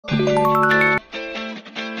Assalamualaikum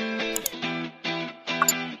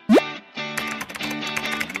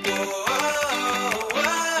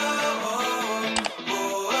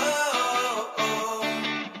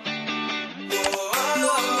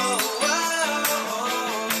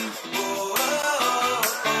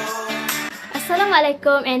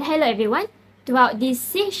and hello everyone. Throughout this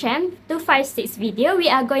CHM256 video, we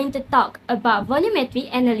are going to talk about volumetric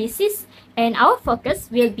analysis, and our focus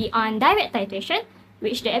will be on direct titration,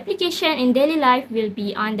 which the application in daily life will be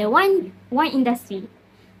on the wine industry.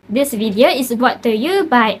 This video is brought to you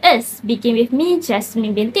by us, begin with me,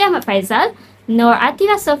 JASMIN binti Ahmad FAIZAL, NOOR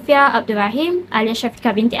ATIRAH SOFEA Abdul RAHIM, ALYA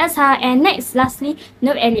Syafiqah binti AZHAR, and next lastly,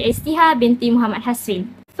 NOOR ALYA IZDIHA binti Muhammad HASRIN.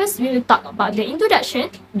 First, we will talk about the introduction,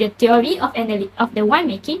 the theory of the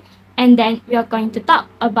winemaking, and then we are going to talk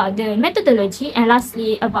about the methodology, and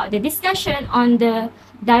lastly about the discussion on the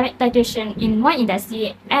direct titration in wine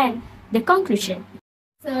industry and the conclusion.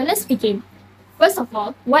 So let's begin. First of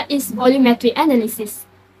all, what is volumetric analysis?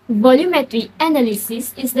 Volumetric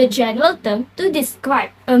analysis is the general term to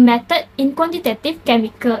describe a method in quantitative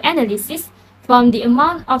chemical analysis from the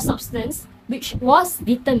amount of substance which was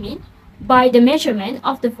determined by the measurement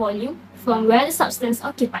of the volume from where the substance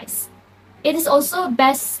occupies. It is also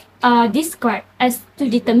best described as to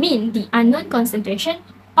determine the unknown concentration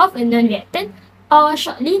of a known reactant, or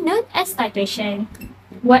shortly known as titration.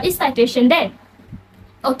 What is titration then?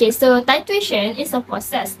 Okay, so titration is a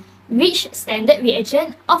process which standard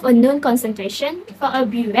reagent of a known concentration from a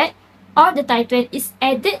burette or the titrate is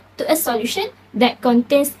added to a solution that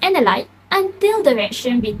contains analyte until the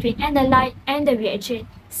reaction between analyte and the reagent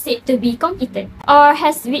said to be completed, or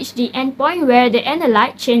has reached the endpoint where the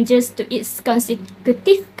analyte changes to its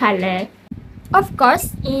constitutive color. Of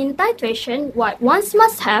course, in titration, what one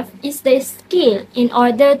must have is the skill in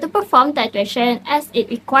order to perform titration, as it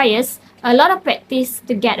requires a lot of practice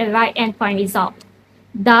to get a right endpoint result.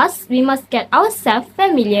 Thus, we must get ourselves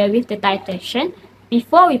familiar with the titration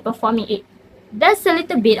before we performing it. That's a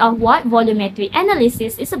little bit of what volumetric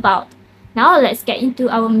analysis is about. Now let's get into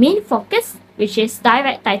our main focus, which is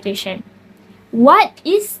direct titration. What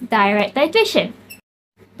is direct titration?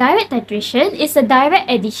 Direct titration is a direct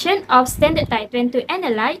addition of standard titrant to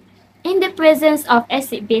analyte in the presence of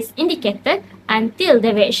acid-base indicator until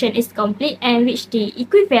the reaction is complete and reach the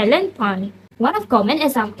equivalent point. One of common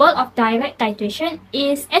example of direct titration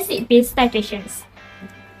is acid-base titrations.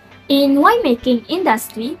 In winemaking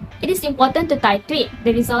industry, it is important to titrate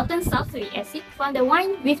the resultant sulfuric acid from the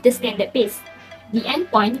wine with the standard base. The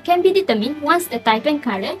endpoint can be determined once the titrant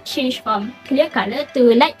color changes from clear color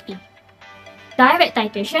to light pink. Direct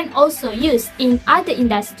titration also used in other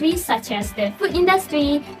industries such as the food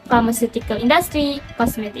industry, pharmaceutical industry,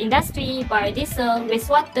 cosmetic industry, biodiesel,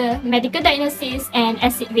 wastewater, medical diagnosis, and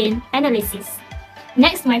acid rain analysis.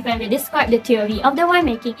 Next, my friend will describe the theory of the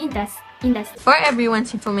winemaking industry. For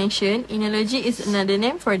everyone's information, enology is another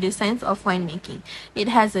name for the science of winemaking. It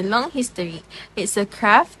has a long history. It's a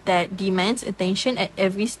craft that demands attention at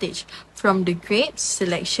every stage, from the grapes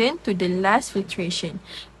selection to the last filtration,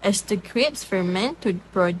 as the grapes ferment to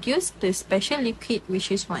produce the special liquid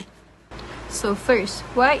which is wine. So first,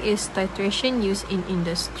 why is titration used in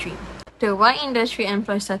industry? The wine industry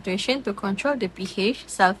employs titration to control the pH,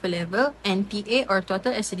 sulfur level, and TA or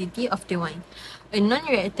total acidity of the wine. A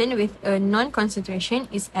non-reactant with a non-concentration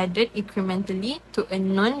is added incrementally to a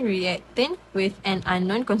non-reactant with an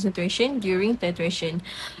unknown concentration during titration,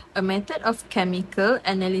 a method of chemical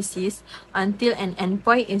analysis until an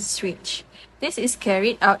endpoint is reached. This is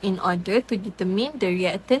carried out in order to determine the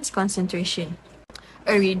reactant's concentration.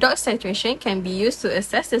 A redox titration can be used to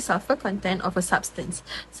assess the sulfur content of a substance,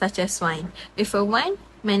 such as wine. If a wine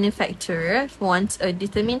manufacturer wants to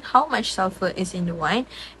determine how much sulfur is in the wine,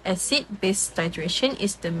 acid-base titration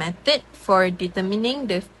is the method for determining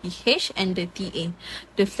the pH and the TA.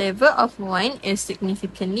 The flavor of wine is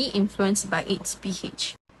significantly influenced by its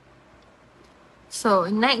pH. So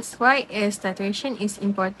next, why is titration is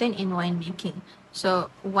important in winemaking?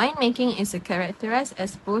 So, winemaking is characterized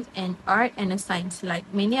as both an art and a science, like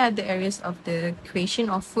many other areas of the creation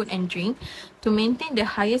of food and drink. To maintain the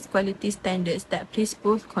highest quality standards that please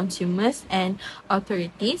both consumers and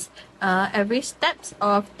authorities, every step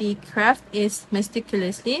of the craft is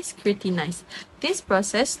meticulously scrutinized. This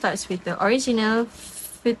process starts with the original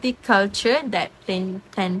viticulture, that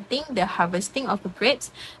planting, the harvesting of the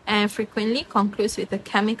grapes, and frequently concludes with a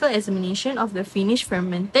chemical examination of the finished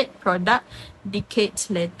fermented product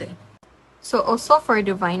decades later. So also for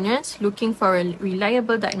diviners looking for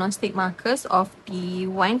reliable diagnostic markers of the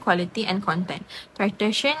wine quality and content,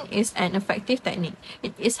 titration is an effective technique.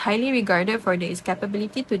 It is highly regarded for its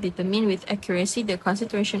capability to determine with accuracy the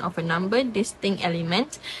concentration of a number distinct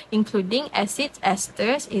elements, including acids,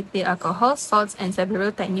 esters, ethyl alcohol, salts, and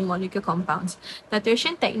several tiny molecular compounds.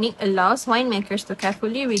 Titration technique allows winemakers to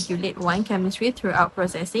carefully regulate wine chemistry throughout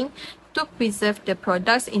processing to preserve the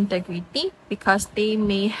product's integrity because they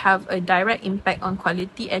may have a direct impact on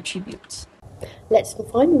quality attributes. Let's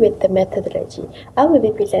move on with the methodology. I will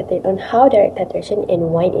be presenting on how direct titration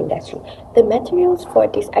in wine industry. The materials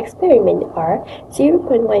for this experiment are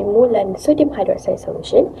 0.1 molar sodium hydroxide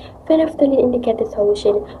solution, phenolphthalein indicator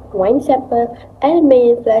solution, wine sample,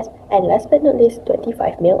 aluminium flask, and last but not least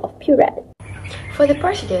 25 ml of burette. For the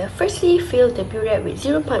procedure, firstly fill the burette with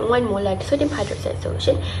 0.1 molar sodium hydroxide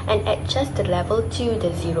solution and adjust the level to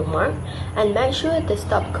the 0 mark and make sure the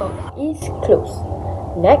stopcock is closed.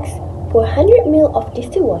 Next, pour 100 ml of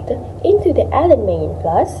distilled water into the aluminium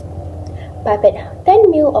flask. Pipette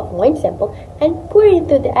 10 ml of wine sample and pour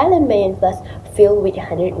into the aluminium flask filled with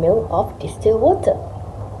 100 ml of distilled water.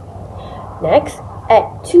 Next, add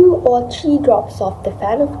 2 or 3 drops of the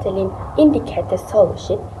phenolphthalein indicator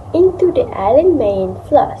solution into the aluminium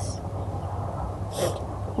flask.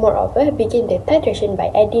 Moreover, begin the titration by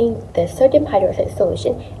adding the sodium hydroxide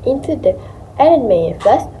solution into the aluminium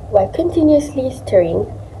flask while continuously stirring.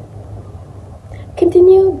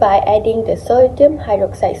 Continue by adding the sodium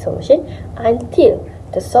hydroxide solution until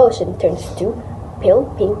the solution turns to pale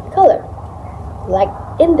pink color, like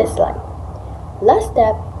in the slide. Last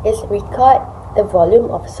step is record the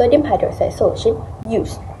volume of sodium hydroxide solution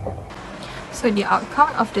used. So the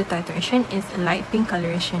outcome of the titration is a light pink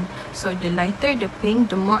coloration. So the lighter the pink,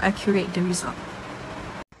 the more accurate the result.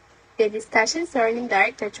 The discussion surrounding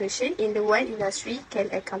direct titration in the wine industry can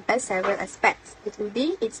encompass several aspects,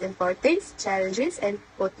 including its importance, challenges, and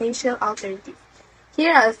potential alternatives.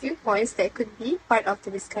 Here are a few points that could be part of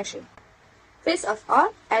the discussion. First of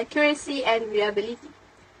all, accuracy and reliability.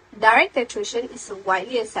 Direct titration is a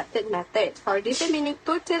widely accepted method for determining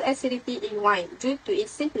total acidity in wine due to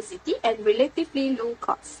its simplicity and relatively low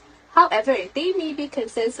cost. However, there may be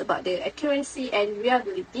concerns about the accuracy and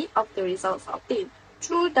reliability of the results obtained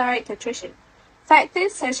through direct titration.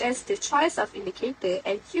 Factors such as the choice of indicator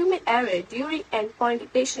and human error during endpoint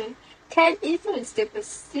detection can influence the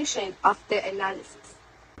precision of the analysis.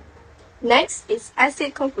 Next is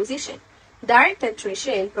acid composition. Direct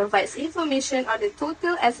titration provides information on the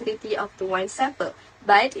total acidity of the wine sample,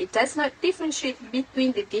 but it does not differentiate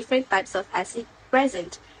between the different types of acid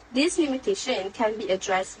present. This limitation can be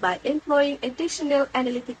addressed by employing additional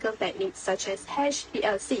analytical techniques such as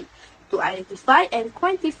HPLC to identify and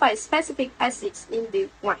quantify specific acids in the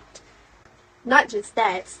wine. Not just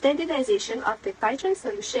that, standardization of the titrant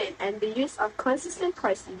solution and the use of consistent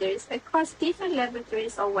procedures across different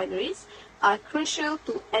laboratories or wineries are crucial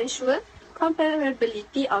to ensure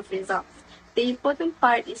comparability of results. The important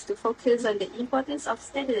part is to focus on the importance of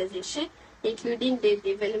standardization, including the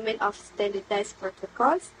development of standardized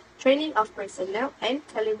protocols, training of personnel, and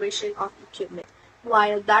calibration of equipment.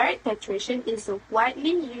 While direct titration is a widely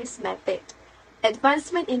used method,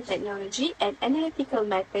 advancement in technology and analytical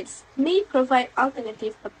methods may provide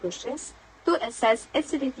alternative approaches to assess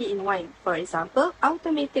acidity in wine. For example,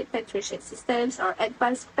 automated titration systems or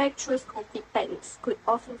advanced spectroscopic techniques could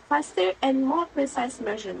offer faster and more precise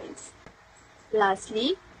measurements.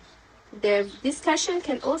 Lastly, the discussion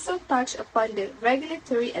can also touch upon the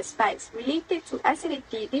regulatory aspects related to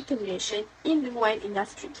acidity determination in the wine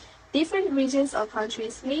industry. Different regions or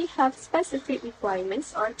countries may have specific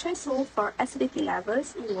requirements or thresholds for acidity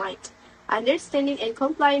levels in wine. Understanding and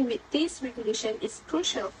complying with this regulation is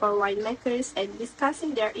crucial for winemakers, and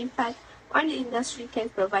discussing their impact on the industry can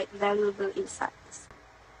provide valuable insights.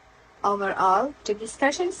 Overall, the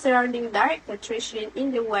discussion surrounding direct titration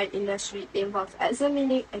in the wine industry involves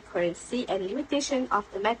examining accuracy and limitation of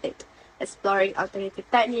the method, exploring alternative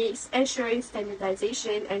techniques, ensuring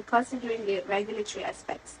standardization, and considering the regulatory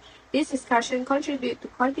aspects. This discussion contributes to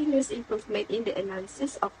continuous improvement in the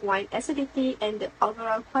analysis of wine acidity and the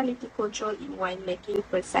overall quality control in winemaking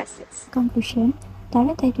processes. Conclusion: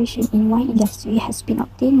 direct titration in wine industry has been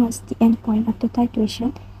obtained once the endpoint of the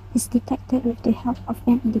titration is detected with the help of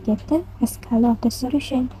an indicator as color of the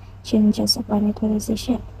solution changes upon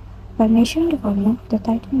neutralization. By measuring the volume of the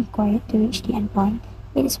titrant required to reach the endpoint,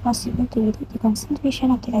 it is possible to relate the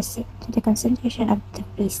concentration of the acid to the concentration of the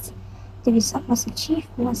base. The result was achieved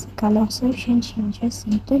once the color of solution changes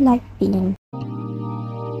into light pink.